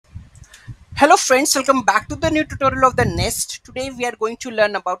Hello friends, welcome back to the new tutorial of the Nest. Today we are going to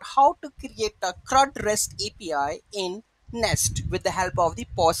learn about how to create a CRUD REST API in Nest with the help of the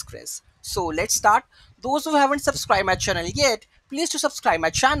Postgres. So let's start. Those who haven't subscribed my channel yet, please to subscribe my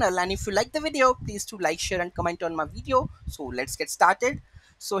channel, and if you like the video, please to like, share and comment on my video. So let's get started.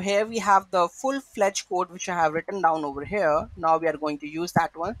 So here we have the full-fledged code which I have written down over here. Now we are going to use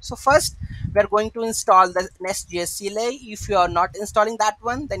that one. So first we are going to install the NestJS CLI. If you are not installing that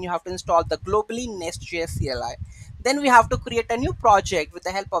one, then you have to install the globally NestJS CLI. Then we have to create a new project with the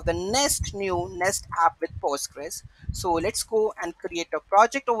help of the Nest app with Postgres. So let's go and create a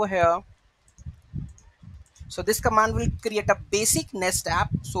project over here. So this command will create a basic Nest app.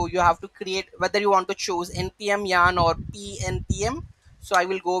 So you have to create whether you want to choose npm yarn or pnpm. So I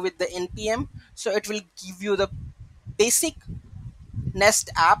will go with the npm. So it will give you the basic Nest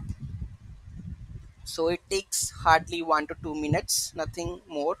app. So it takes hardly 1 to 2 minutes, nothing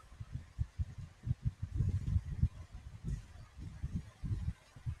more.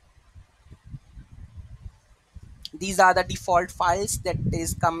 These are the default files that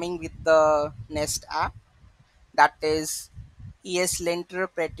is coming with the Nest app. That is ESLinter,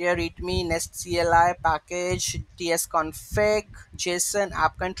 Prettier, README, Nest CLI package, tsconfig, JSON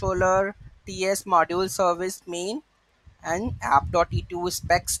app controller, TS module service main, and app.e2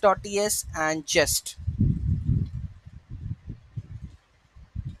 specs.ts and just.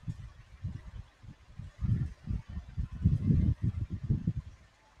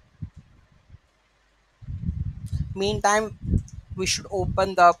 Meantime, we should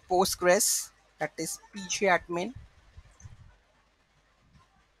open the Postgres, that is pgadmin.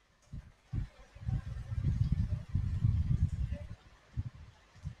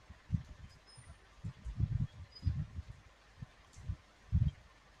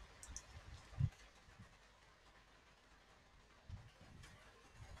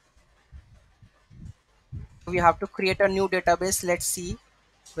 We have to create a new database. Let's see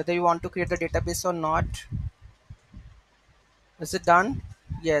whether you want to create the database or not. Is it done?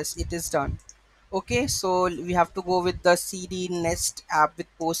 Yes, it is done. Okay, so we have to go with the cd nest app with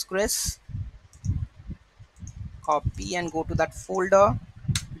Postgres. Copy and go to that folder.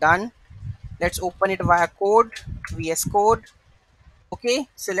 Done. Let's open it via code, VS Code. Okay,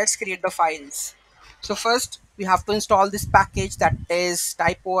 so let's create the files. So first we have to install this package, that is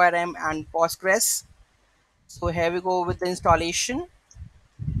TypeORM and Postgres. So here we go with the installation.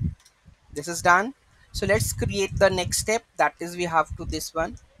 This is done. So let's create the next step, that is we have to this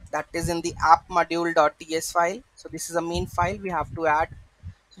one, that is in the app module.ts file. So this is a main file we have to add.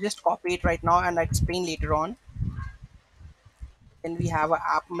 So just copy it right now and I explain later on. Then we have a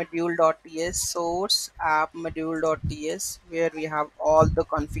app module.ts source app module.ts where we have all the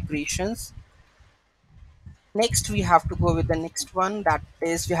configurations. Next we have to go with the next one, that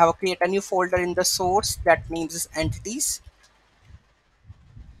is we have to create a new folder in the source that names is entities.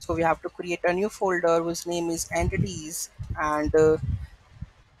 So we have to create a new folder whose name is entities, and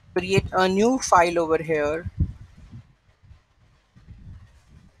create a new file over here,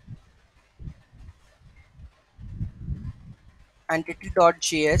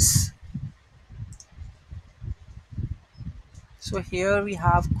 entity.js. So here we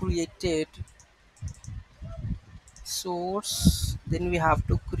have created source, then we have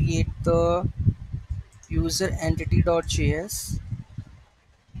to create the user entity.js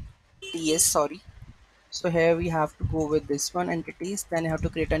ts, sorry. So here we have to go with this one, entities, then you have to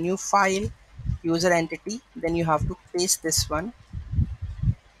create a new file, user entity, then you have to paste this one.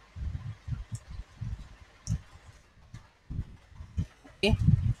 Okay,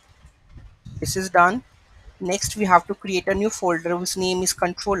 this is done. Next we have to create a new folder whose name is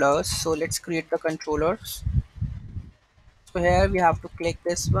controllers. So let's create the controllers. So here we have to click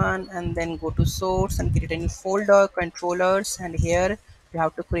this one and then go to source and create a new folder, controllers, and here we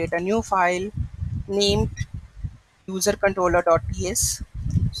have to create a new file named usercontroller.ts.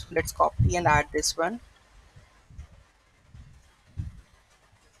 So let's copy and add this one.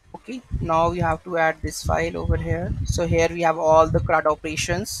 Okay, now we have to add this file over here. So here we have all the CRUD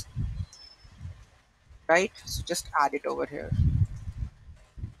operations, right? So just add it over here.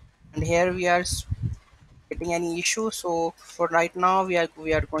 And here we are getting any issue. So for right now we are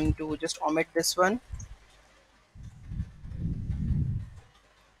going to just omit this one.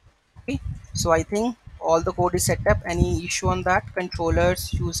 Okay, so I think all the code is set up. Any issue on that?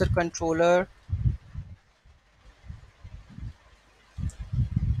 Controllers, user controller.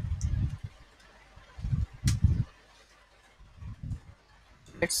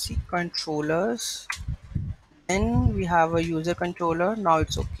 Let's see, controllers, then we have a user controller. Now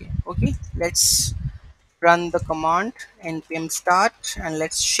it's okay. Okay, let's run the command npm start and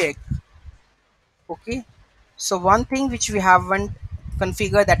let's check. Okay, so one thing which we haven't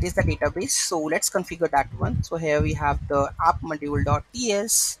configured, that is the database. So let's configure that one. So here we have the app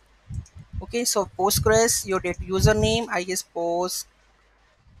module.ts. Okay, so Postgres, your data username, I guess Postgres.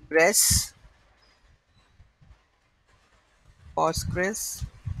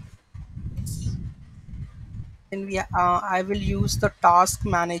 Then I will use the task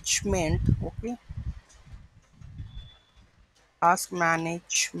management. Okay, task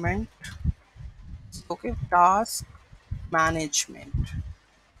management. Okay, task management.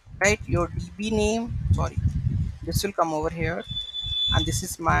 Right, your DB name. Sorry, this will come over here, and this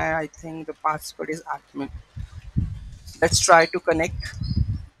is my, I think the password is admin. Let's try to connect.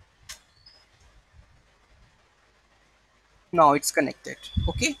 Now it's connected.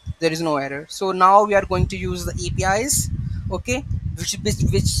 Okay, there is no error. So now we are going to use the APIs. Okay, which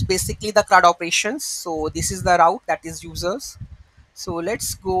basically the CRUD operations. So this is the route, that is users. So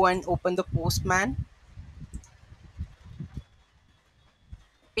let's go and open the Postman.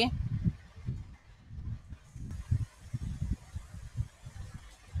 Okay,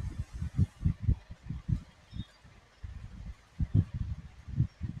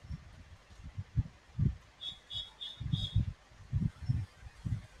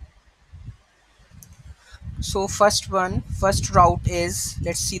 so first route is,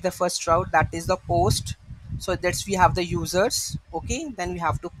 let's see the first route, that is the post. So that's, we have the users. Okay, then we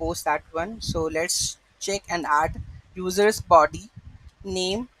have to post that one. So let's check and add users body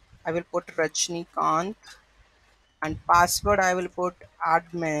name. I will put Rajnikant, and password I will put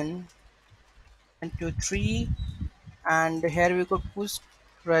admin 123, and here we could push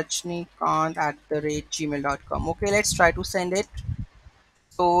Rajnikant at the rate gmail.com. Okay, let's try to send it.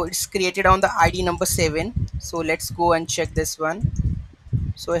 So it's created on the ID number 7. So let's go and check this one.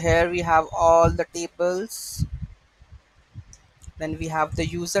 So here we have all the tables. Then we have the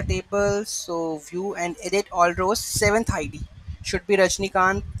user table. So view and edit all rows. 7th ID should be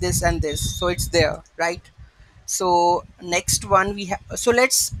Rajnikant, this and this. So it's there, right? So next one we have, so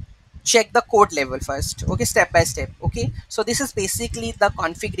let's check the code level first. Okay, step by step. Okay, so this is basically the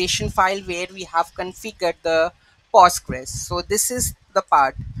configuration file where we have configured the Postgres. So this is the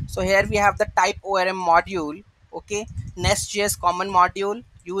part. So here we have the TypeORM module. Okay, NestJS common module,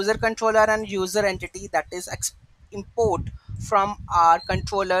 user controller and user entity, that is import from our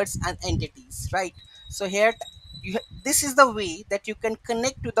controllers and entities, right? So here this is the way that you can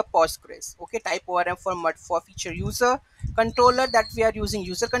connect to the Postgres. Okay, TypeORM for feature user controller, that we are using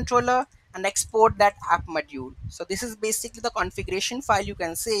user controller, and export that app module. So this is basically the configuration file, you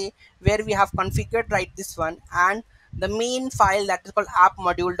can say, where we have configured, right, this one, and the main file that is called app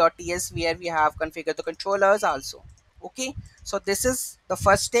module.ts, where we have configured the controllers also. Okay, so this is the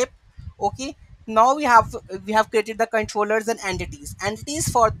first step. Okay, now we have created the controllers and entities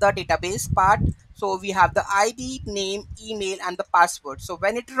for the database part. So we have the ID, name, email, and the password. So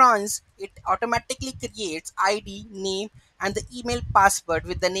when it runs, it automatically creates ID, name, and the email password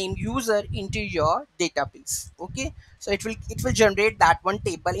with the name user into your database. Okay, so it will generate that one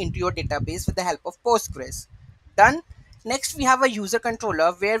table into your database with the help of Postgres. Done. Next we have a user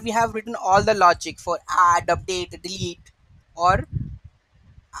controller where we have written all the logic for add, update, delete, or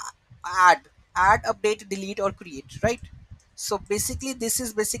add update, delete, or create, right? So basically this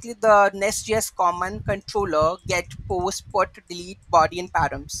is basically the NestJS common controller: get, post, put, delete, body, and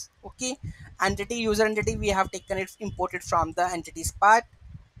params. Okay, entity, user entity, we have taken it, imported from the entities part.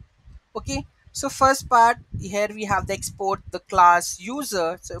 Okay, so first part, here we have the export the class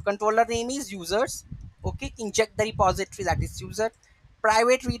user. So controller name is users. Okay, inject the repository, that is user.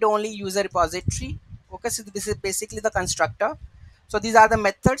 Private read only user repository. Okay, so this is basically the constructor. So these are the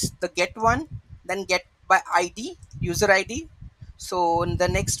methods: the get one, then get by ID, user ID. So the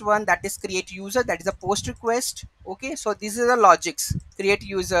next one, that is create user, that is a post request. Okay, so these are the logics: create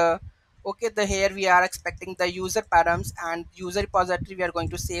user. Okay, the here we are expecting the user params and user repository, we are going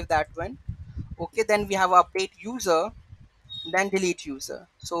to save that one. Okay, then we have update user, then delete user.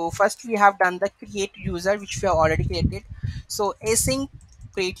 So first we have done the create user, which we have already created. So async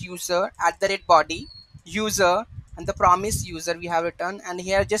create user at the rate body user, and the promise user we have written, and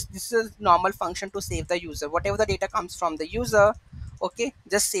here just this is normal function to save the user, whatever the data comes from the user. Okay,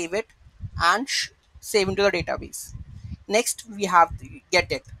 just save it and save into the database. Next we have to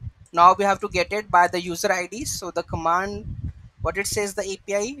get it. Now we have to get it by the user ID. So the command, what it says, the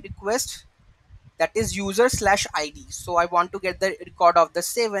API request, that is user slash ID. So I want to get the record of the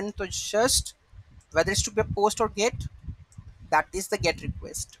 7. So just whether it's to be a post or get, that is the get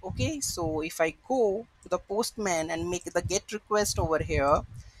request. Okay, so if I go to the postman and make the get request over here,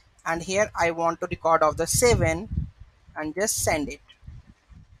 and here I want to record of the 7 and just send it.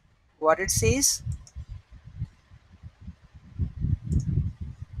 What it says,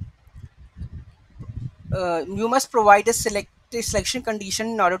 you must provide a selection condition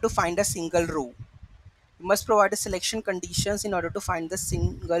in order to find a single row. You must provide a selection conditions in order to find the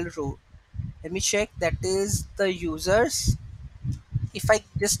single row. Let me check. That is the users. If I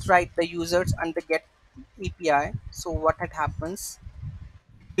just write the users under get API, so what had happens?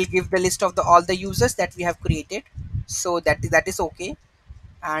 We'll give the list of the all the users that we have created. So that is okay.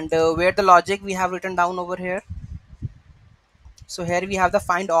 And where the logic we have written down over here. So here we have the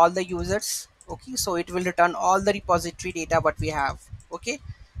find all the users. Okay, so it will return all the repository data what we have. Okay,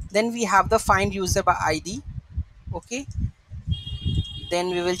 then we have the find user by ID. Okay,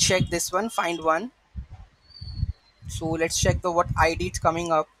 then we will check this one, find one. So let's check the what ID it's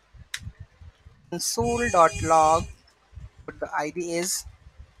coming up. Console.log, but the ID is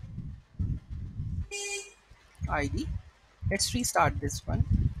ID. Let's restart this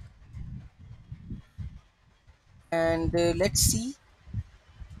one, and let's see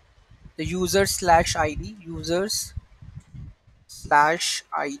the user slash ID, users slash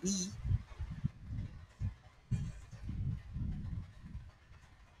ID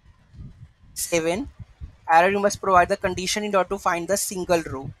 7. Error, you must provide the condition in order to find the single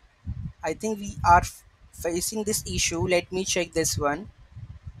row. I think we are facing this issue. Let me check this one.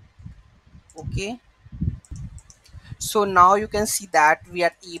 Okay, so now you can see that we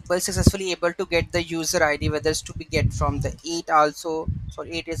are successfully able to get the user ID, whether it's to be get from the 8 also. So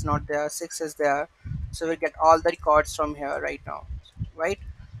 8 is not there, 6 is there. So we get all the records from here right now, right?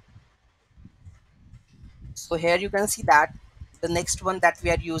 So here you can see that the next one that we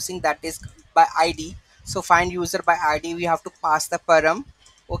are using, that is by ID. So find user by ID, we have to pass the param,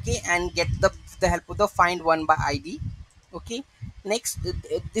 okay, and get the help of the find one by ID. Okay, next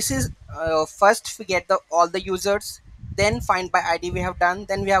this is first we get the all the users, then find by ID we have done,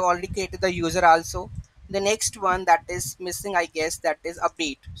 then we have already created the user also. The next one that is missing, I guess, that is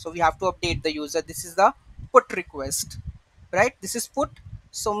update. So we have to update the user. This is the put request, right? This is put.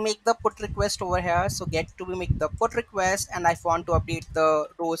 So make the put request over here. So get to be make the put request, and I want to update the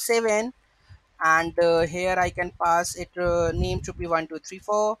row 7. And here I can pass it, name should be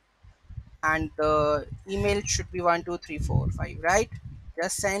 1234, and the email should be 12345, right?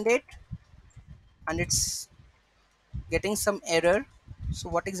 Just send it, and it's getting some error. So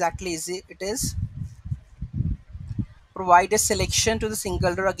what exactly is it? It is provide a selection to the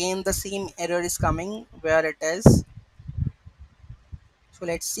single row. Again the same error is coming where it is. So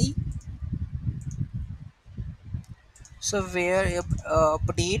let's see. So where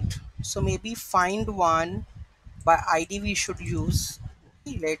update, so maybe find one by ID we should use.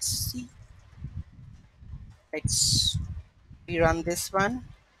 Okay, let's see. Let's rerun this one.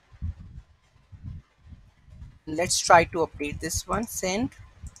 Let's try to update this one. Send.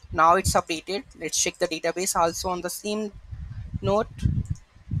 Now it's updated. Let's check the database also on the same note.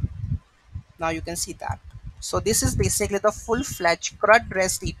 Now you can see that. So this is basically the full-fledged CRUD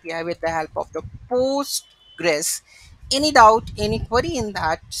REST API with the help of the Postgres. Any doubt, any query in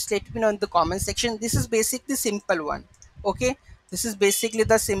that, just let me know in the comment section. This is basically simple one. Okay, this is basically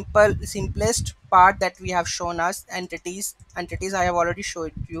the simplest part that we have shown us. Entities I have already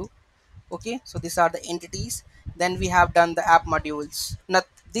showed you. Okay, so these are the entities. Then we have done the app modules. Now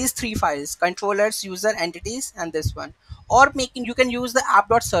these three files, controllers, user, entities, and this one. Or making, you can use the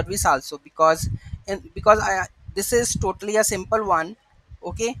app.service also, because I this is totally a simple one.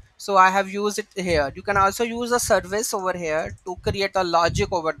 Okay, so I have used it here. You can also use a service over here to create a logic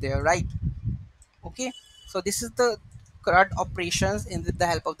over there, right? Okay, so this is the CRUD operations in with the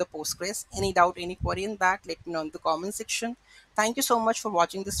help of the Postgres. Any doubt, any query in that, let me know in the comment section. Thank you so much for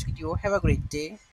watching this video. Have a great day.